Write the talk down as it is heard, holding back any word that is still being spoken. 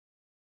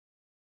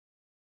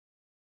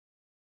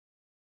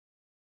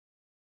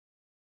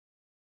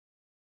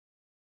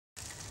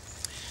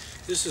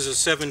This is a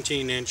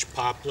 17-inch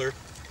poplar,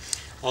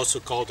 also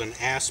called an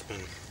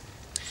aspen.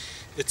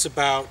 It's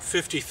about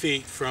 50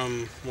 feet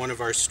from one of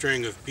our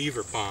string of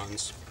beaver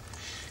ponds.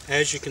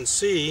 As you can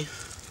see,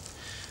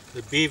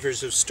 the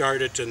beavers have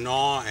started to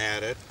gnaw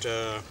at it.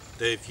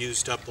 They've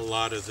used up a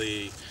lot of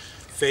the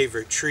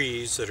favorite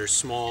trees that are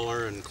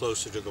smaller and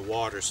closer to the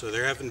water, so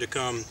they're having to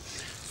come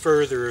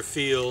further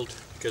afield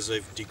because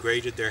they've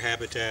degraded their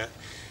habitat,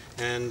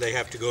 and they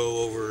have to go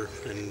over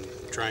and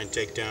try and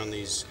take down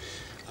these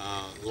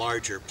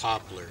larger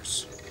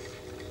poplars.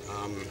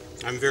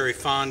 I'm very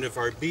fond of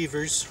our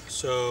beavers,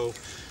 so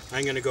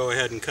I'm going to go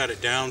ahead and cut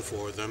it down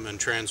for them and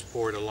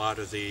transport a lot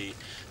of the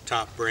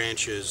top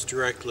branches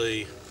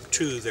directly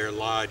to their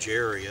lodge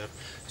area,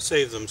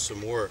 save them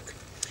some work.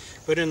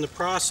 But in the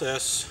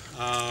process,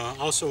 I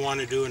also want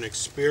to do an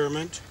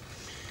experiment.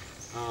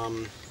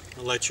 I'll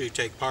let you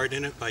take part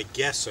in it by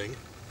guessing.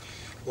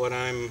 What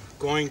I'm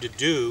going to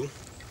do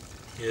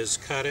is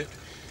cut it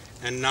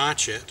and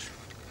notch it,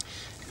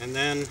 and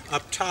then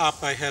up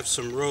top I have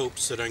some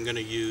ropes that I'm going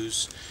to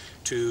use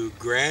to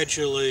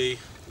gradually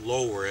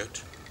lower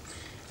it,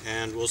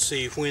 and we'll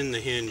see when the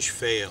hinge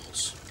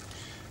fails.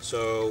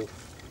 So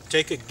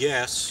take a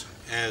guess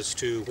as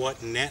to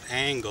what net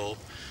angle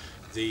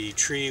the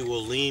tree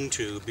will lean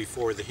to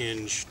before the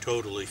hinge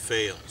totally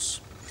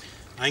fails.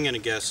 I'm going to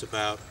guess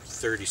about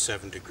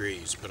 37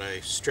 degrees, but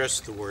I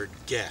stress the word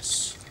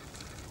guess.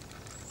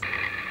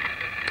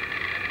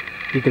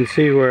 You can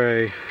see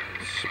where I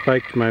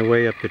spiked my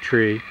way up the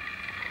tree.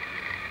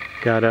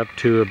 Got up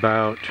to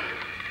about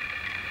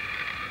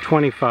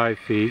 25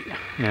 feet,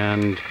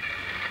 and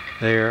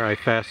there I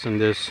fastened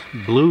this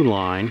blue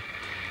line,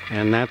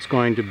 and that's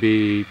going to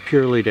be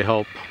purely to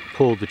help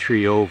pull the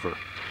tree over.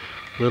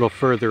 A little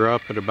further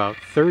up at about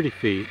 30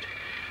 feet,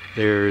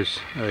 there's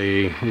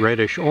a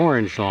reddish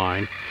orange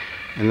line,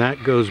 and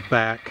that goes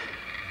back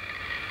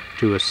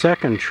to a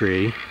second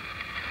tree,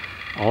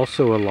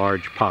 also a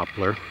large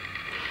poplar,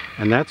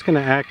 and that's going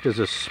to act as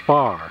a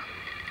spar.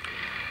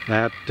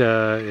 That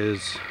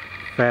is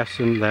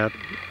fastened, that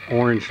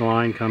orange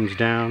line comes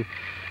down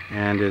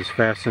and is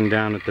fastened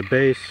down at the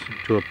base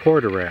to a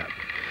porta wrap.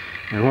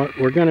 And what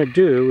we're going to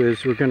do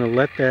is we're going to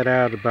let that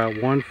out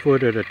about 1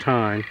 foot at a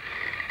time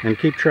and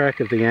keep track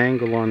of the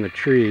angle on the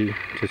tree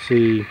to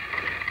see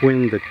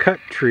when the cut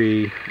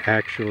tree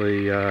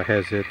actually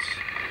has its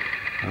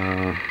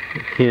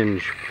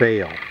hinge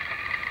fail.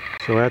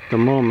 So at the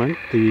moment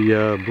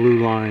the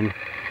blue line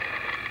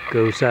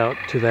goes out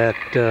to that,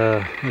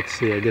 let's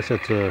see, I guess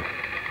that's a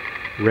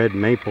red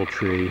maple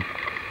tree,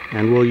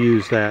 and we'll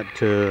use that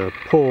to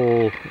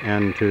pull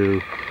and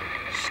to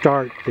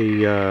start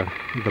the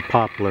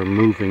poplar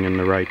moving in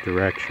the right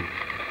direction.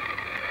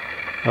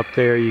 Up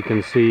there you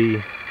can see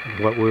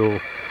what we'll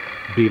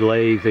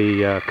belay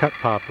the cut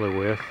poplar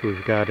with.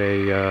 We've got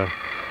a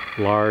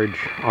large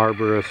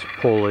arborist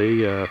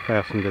pulley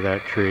fastened to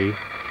that tree,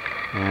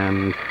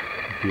 and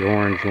the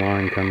orange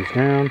line comes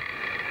down,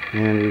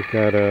 and we've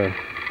got a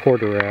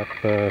porta wrap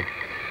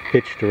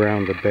hitched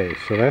around the base.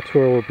 So that's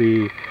where we'll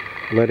be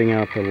letting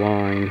out the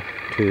line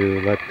to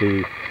let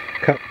the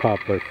cut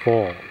poplar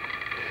fall.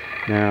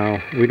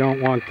 Now, we don't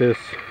want this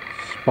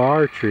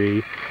spar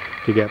tree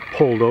to get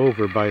pulled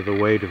over by the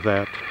weight of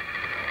that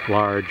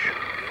large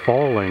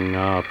falling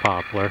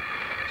poplar.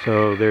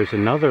 So there's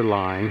another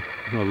line,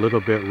 a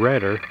little bit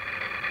redder,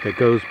 that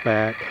goes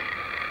back,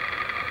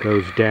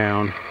 goes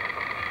down,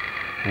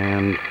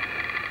 and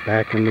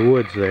back in the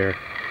woods there,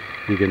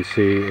 you can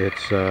see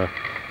it's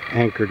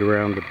anchored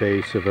around the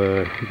base of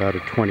about a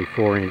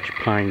 24-inch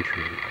pine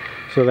tree.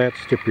 So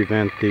that's to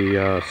prevent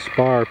the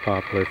spar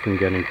poplar from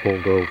getting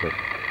pulled over.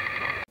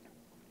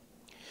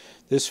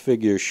 This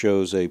figure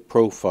shows a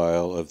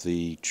profile of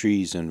the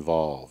trees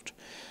involved.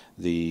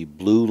 The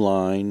blue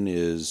line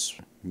is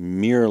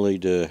merely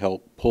to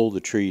help pull the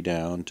tree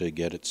down to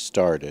get it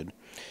started.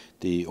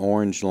 The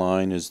orange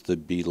line is the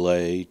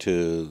belay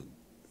to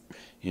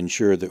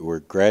ensure that we're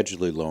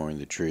gradually lowering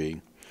the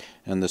tree.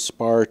 And the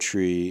spar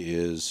tree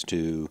is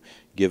to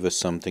give us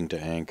something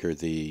to anchor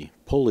the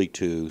pulley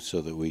to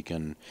so that we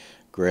can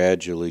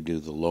gradually do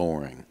the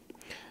lowering.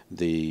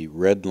 The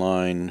red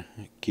line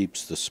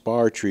keeps the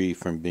spar tree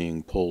from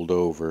being pulled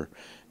over,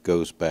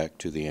 goes back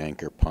to the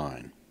anchor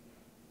pine.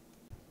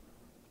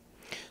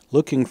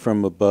 Looking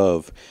from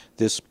above,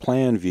 this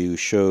plan view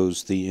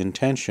shows the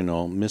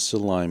intentional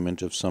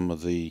misalignment of some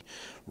of the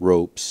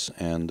ropes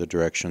and the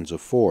directions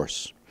of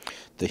force.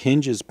 The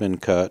hinge has been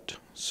cut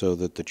so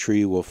that the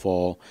tree will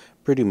fall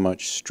pretty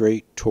much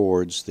straight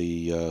towards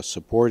the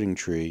supporting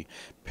tree,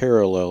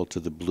 parallel to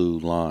the blue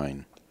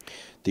line.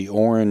 The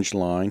orange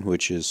line,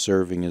 which is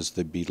serving as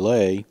the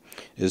belay,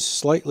 is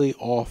slightly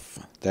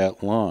off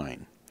that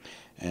line.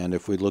 And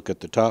if we look at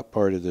the top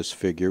part of this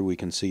figure, we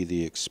can see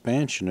the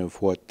expansion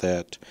of what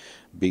that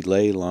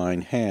belay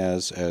line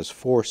has as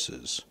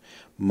forces.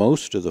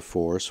 Most of the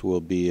force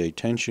will be a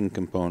tension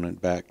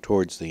component back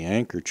towards the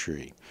anchor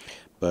tree,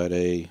 but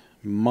a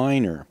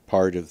minor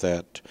part of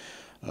that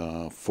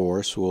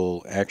force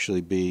will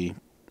actually be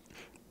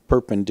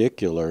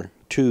perpendicular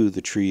to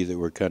the tree that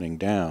we're cutting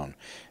down,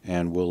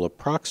 and will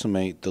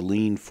approximate the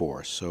lean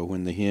force. So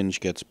when the hinge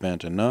gets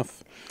bent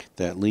enough,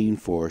 that lean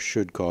force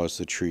should cause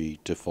the tree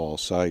to fall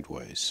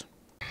sideways.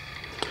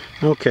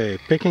 Okay,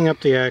 picking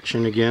up the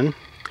action again.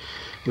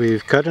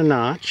 We've cut a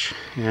notch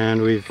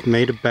and we've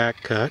made a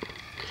back cut.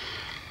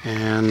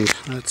 And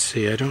let's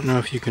see, I don't know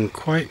if you can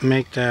quite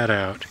make that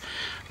out,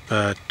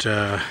 but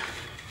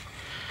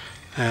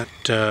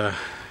that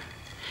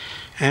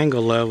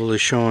angle level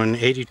is showing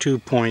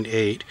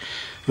 82.8,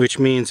 which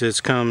means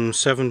it's come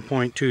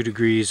 7.2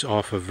 degrees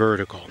off of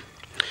vertical.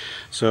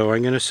 So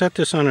I'm going to set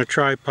this on a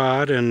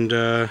tripod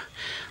and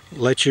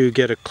let you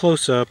get a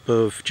close-up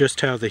of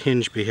just how the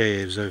hinge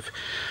behaves. I've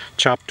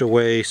chopped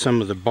away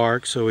some of the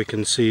bark so we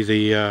can see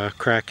the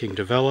cracking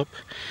develop,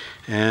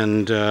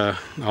 and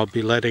I'll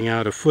be letting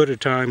out a foot at a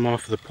time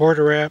off the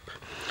porta wrap,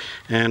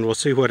 and we'll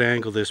see what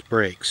angle this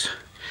breaks.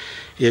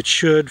 It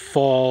should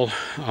fall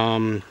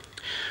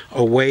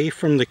away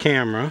from the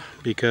camera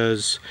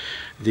because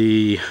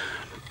the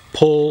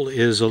pull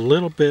is a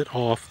little bit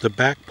off, the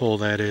back pull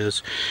that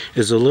is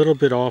a little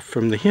bit off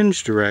from the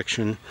hinge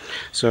direction,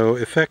 so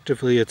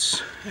effectively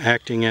it's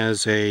acting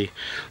as a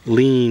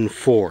lean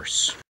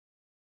force.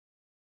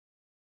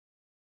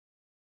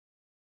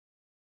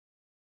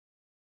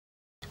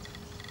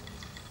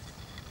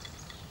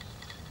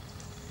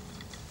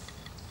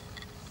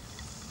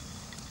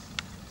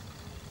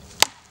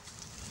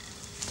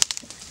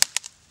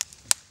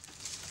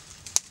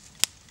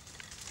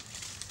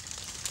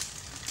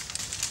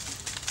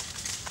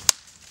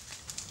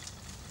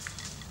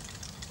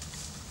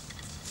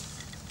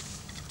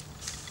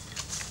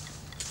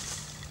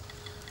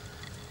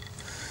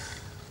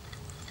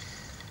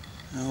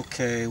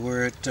 Okay,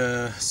 we're at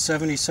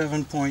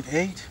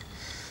 77.8,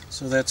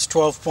 so that's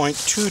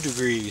 12.2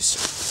 degrees.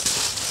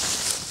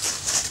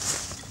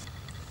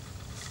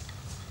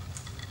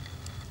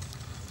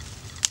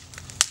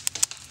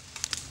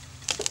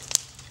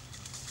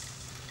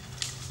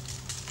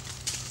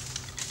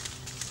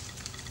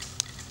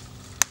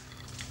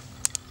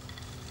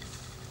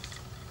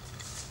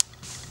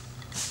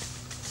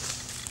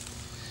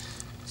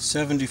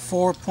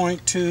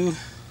 .2,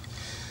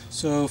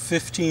 so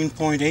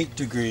 15.8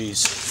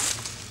 degrees.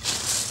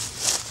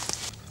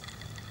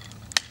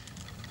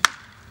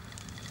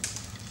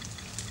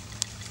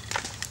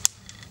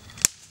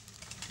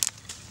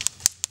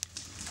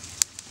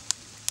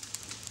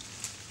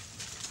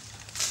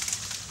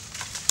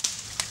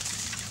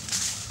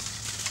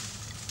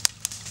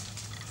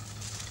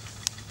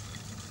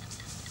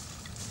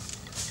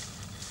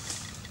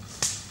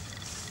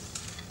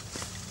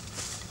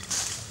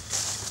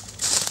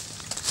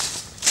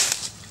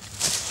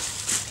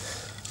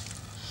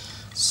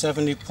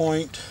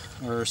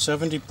 or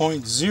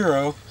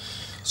 70.0,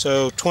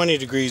 so 20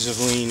 degrees of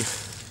lean.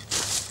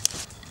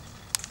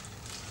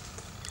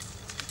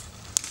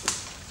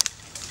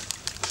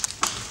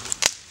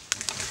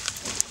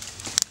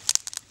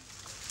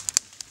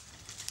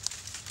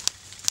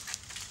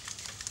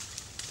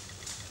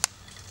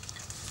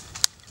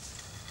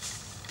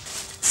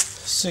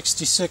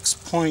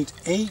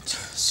 .8,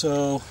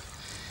 so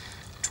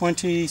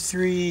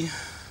 23,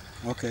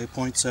 okay,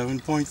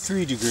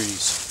 0.7.3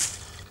 degrees.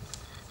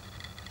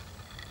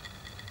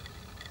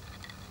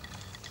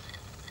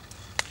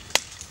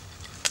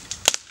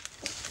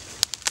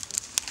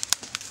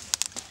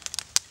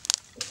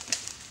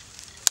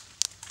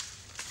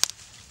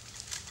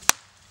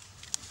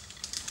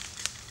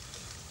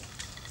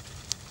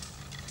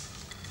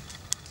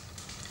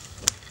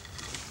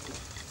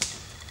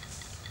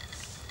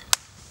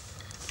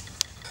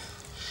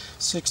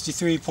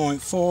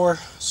 .4,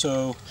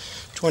 so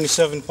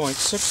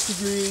 27.6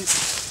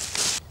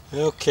 degrees.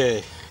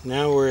 Okay,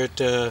 now we're at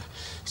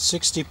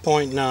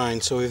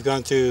 60.9, so we've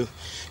gone through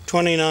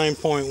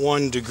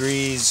 29.1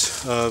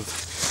 degrees of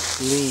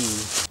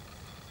lean.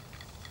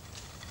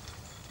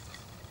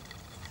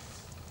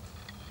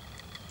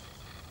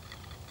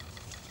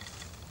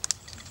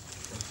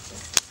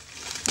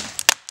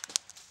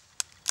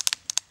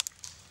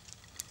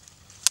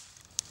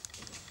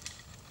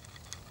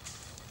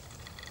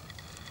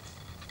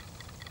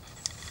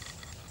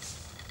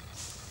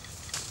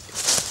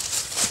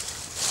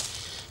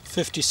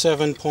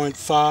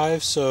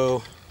 .5,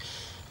 so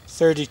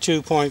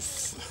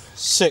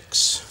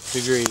 32.6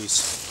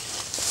 degrees.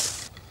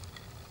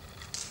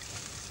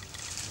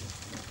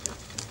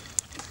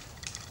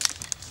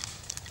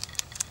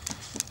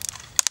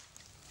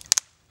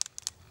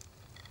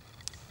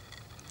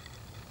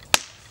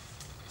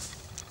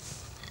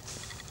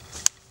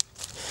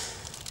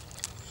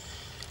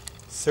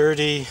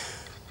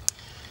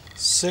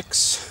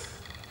 .36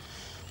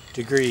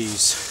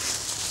 degrees.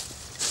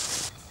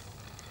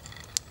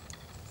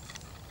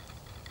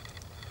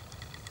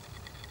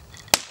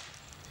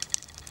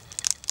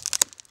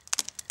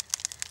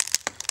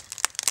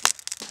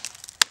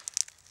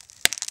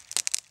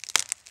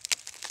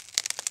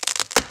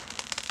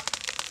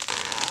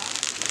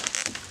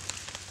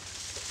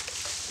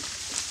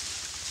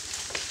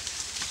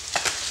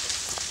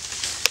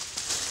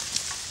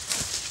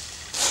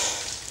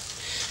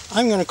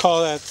 I'm going to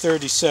call that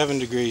 37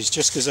 degrees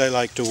just because I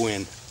like to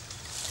win.